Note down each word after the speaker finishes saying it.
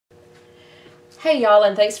Hey y'all,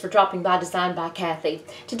 and thanks for dropping by Design by Kathy.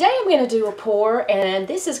 Today I'm going to do a pour, and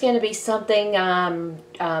this is going to be something I'm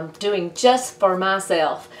doing just for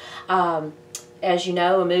myself. As you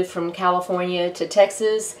know, I moved from California to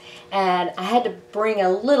Texas, and I had to bring a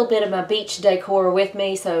little bit of my beach decor with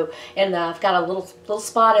me. And I've got a little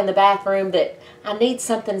spot in the bathroom that I need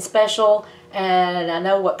something special, and I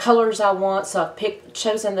know what colors I want, so I've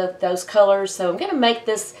chosen those colors. So I'm going to make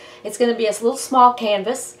this. It's going to be a little small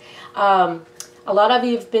canvas. A lot of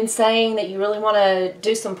you have been saying that you really want to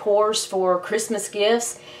do some pours for Christmas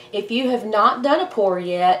gifts. If you have not done a pour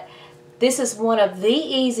yet, this is one of the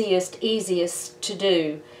easiest to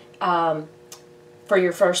do for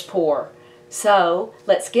your first pour. So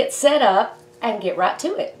let's get set up and get right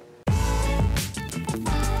to it.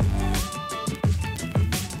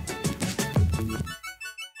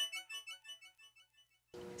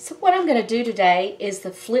 So what I'm going to do today is the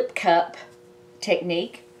flip cup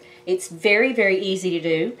technique. It's very easy to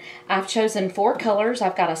do. I've chosen 4 colors.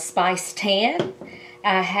 I've got a spice tan,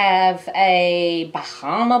 I have a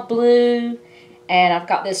Aqua Blue, and I've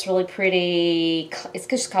got this really pretty, it's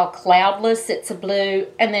just called Cloudless, it's a blue,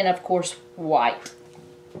 and then of course white.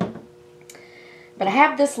 But I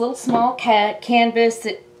have this little small canvas.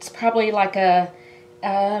 It's probably like a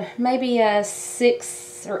maybe a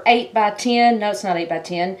 6 or 8 by 10. No, it's not 8 by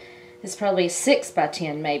 10. It's probably a 6 by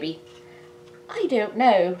 10 maybe. I don't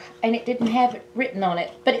know, and it didn't have it written on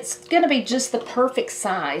it, but it's going to be just the perfect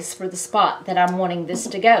size for the spot that I'm wanting this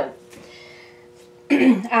to go.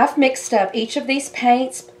 I've mixed up each of these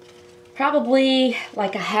paints, probably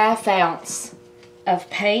like a ½ ounce of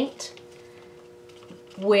paint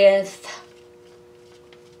with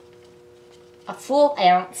a full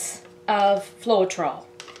ounce of Floetrol,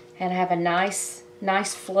 and I have a nice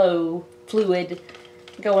fluid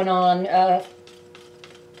going on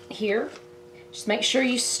here. Just make sure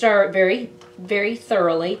you stir it very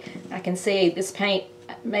thoroughly. I can see this paint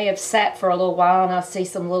may have sat for a little while, and I see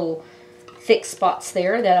some little thick spots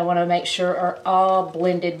there that I want to make sure are all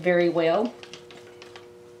blended very well.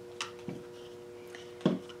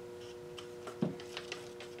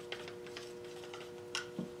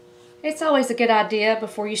 It's always a good idea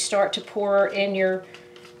before you start to pour in your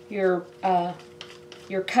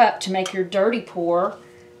cup to make your dirty pour,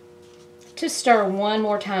 to stir one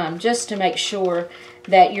more time just to make sure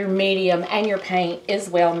that your medium and your paint is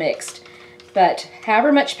well mixed. But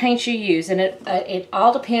however much paint you use, and it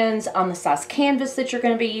all depends on the size canvas that you're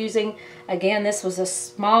going to be using. Again, this was a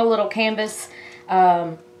small little canvas.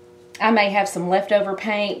 I may have some leftover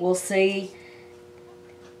paint, we'll see.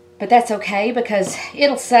 But that's okay, because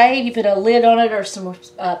it'll save. You put a lid on it or some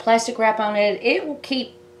plastic wrap on it, it'll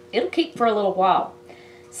keep for a little while.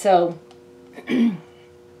 So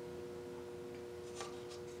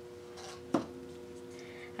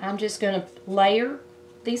I'm just going to layer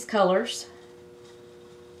these colors.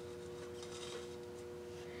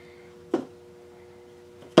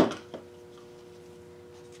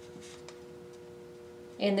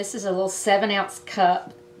 And this is a little 7-ounce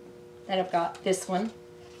cup that I've got, this one.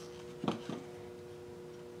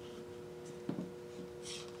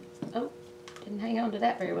 Oh, didn't hang on to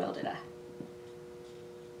that very well, did I?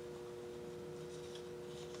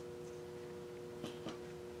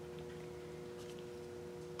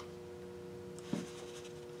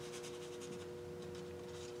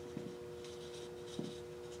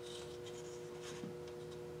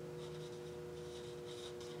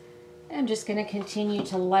 I'm just going to continue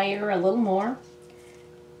to layer a little more.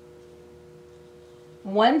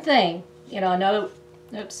 One thing, I know,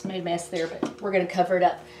 oops, made a mess there, but we're going to cover it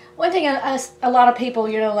up. One thing, a lot of people,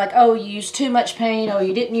 like, oh, you used too much paint, or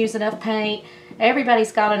you didn't use enough paint.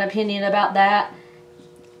 Everybody's got an opinion about that.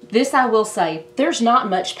 This I will say, there's not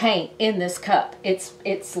much paint in this cup. It's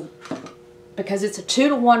because it's a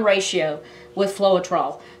 2-to-1 ratio with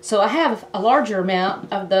Floetrol. So I have a larger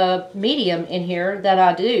amount of the medium in here that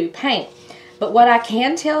I do paint. But what I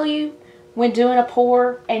can tell you when doing a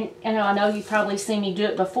pour, and I know you've probably seen me do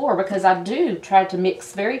it before because I do try to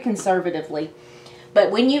mix very conservatively.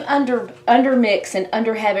 But when you under mix and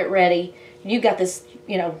under have it ready, you got this,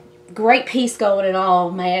 great piece going, and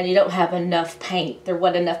oh man, you don't have enough paint. There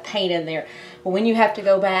wasn't enough paint in there. But when you have to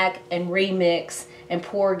go back and remix and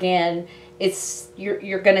pour again,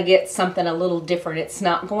 you're going to get something a little different. It's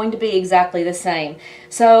not going to be exactly the same.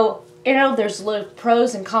 So, there's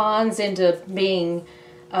pros and cons into being,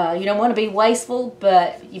 you don't want to be wasteful,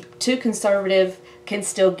 but too conservative can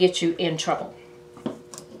still get you in trouble.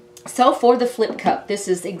 So for the flip cup, this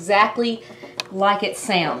is exactly like it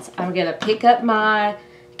sounds. I'm going to pick up my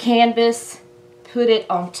canvas, put it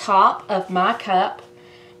on top of my cup,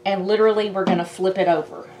 and literally we're going to flip it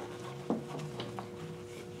over.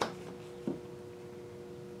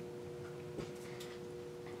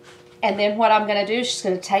 And then what I'm going to do is just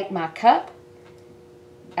going to take my cup.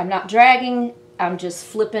 I'm not dragging, I'm just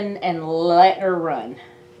flipping and letting her run.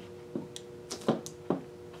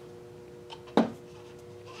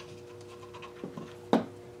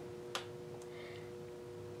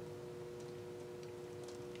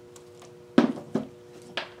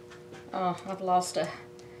 Oh, I've lost a,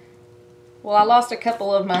 well, I lost a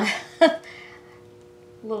couple of my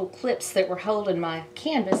little clips that were holding my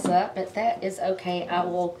canvas up, but that is okay. I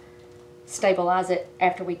will stabilize it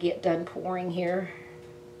after we get done pouring here.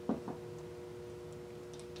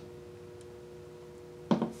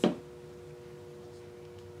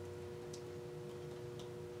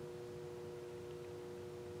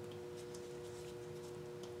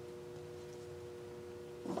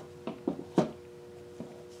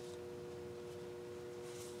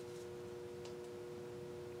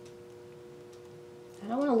 I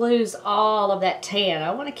don't want to lose all of that tan.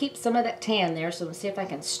 I want to keep some of that tan there, so we'll see if I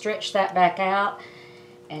can stretch that back out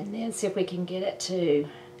and then see if we can get it to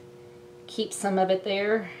keep some of it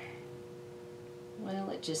there. Well,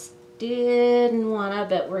 it just didn't want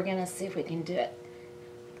to, but we're going to see if we can do it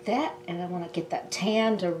like that. And I want to get that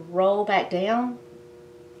tan to roll back down.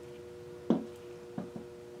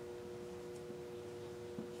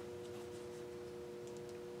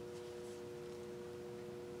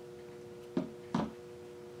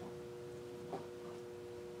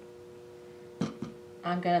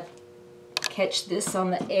 I'm going to catch this on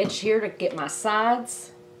the edge here to get my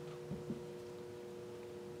sides.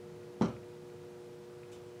 I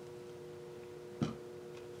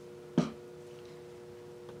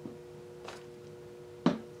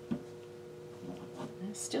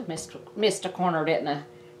still missed a corner, didn't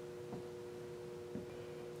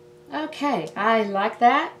I? Okay, I like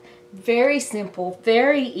that. Very simple,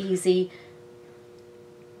 very easy.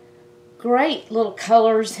 Great little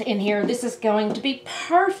colors in here. This is going to be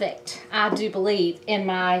perfect, I do believe, in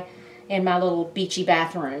my little beachy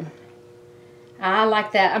bathroom. I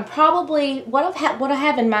like that. I'm probably, what I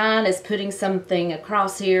have in mind is putting something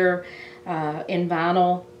across here in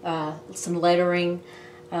vinyl, some lettering.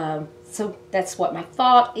 So that's what my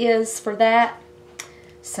thought is for that.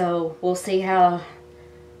 So we'll see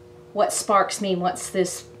what sparks me once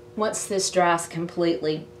this dries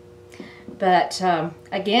completely. But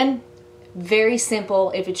again, very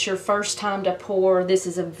simple. If it's your first time to pour, this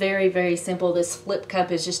is a very, very simple. This flip cup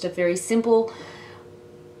is just a very simple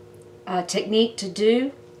technique to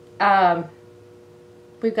do.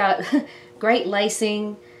 We've got great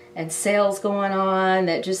lacing and sails going on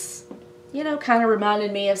that just, you know, kind of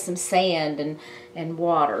reminded me of some sand and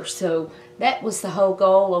water. So that was the whole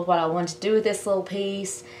goal of what I wanted to do with this little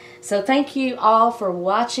piece. So thank you all for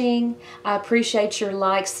watching. I appreciate your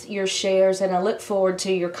likes, your shares, and I look forward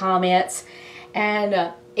to your comments.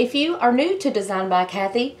 And if you are new to Design by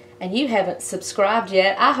Kathy and you haven't subscribed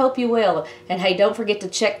yet, I hope you will. And hey, don't forget to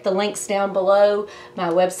check the links down below. My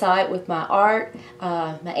website with my art,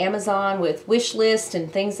 my Amazon with wish list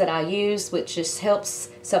and things that I use, which just helps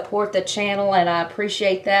support the channel, and I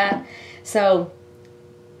appreciate that. So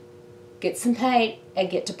get some paint and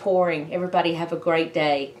get to pouring. Everybody have a great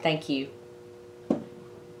day. Thank you.